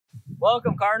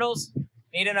Welcome, Cardinals.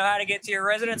 Need to know how to get to your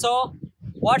residence hall?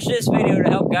 Watch this video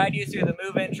to help guide you through the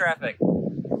move-in traffic.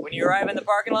 When you arrive in the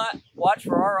parking lot, watch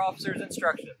for our officers'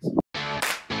 instructions.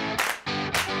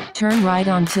 Turn right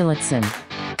on Tillotson.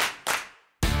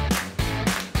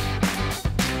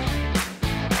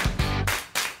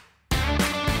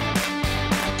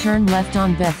 Turn left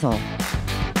on Bethel.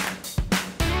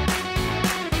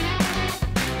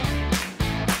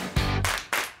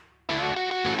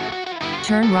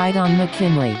 Turn right on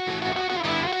McKinley.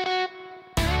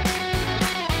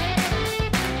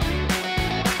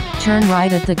 Turn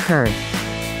right at the curve.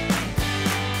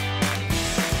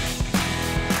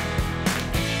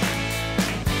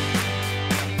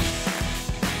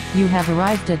 You have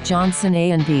arrived at Johnson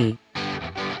A and B.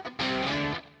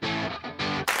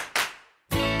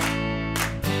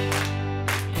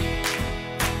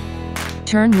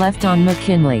 Turn left on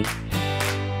McKinley.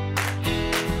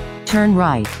 Turn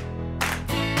right.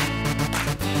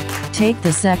 Take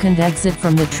the second exit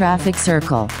from the traffic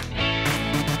circle.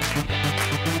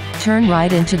 Turn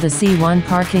right into the C1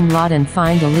 parking lot and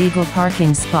find a legal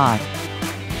parking spot.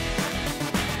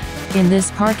 In this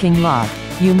parking lot,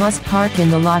 you must park in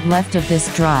the lot left of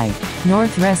this drive.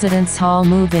 North Residence Hall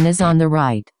move-in is on the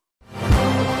right.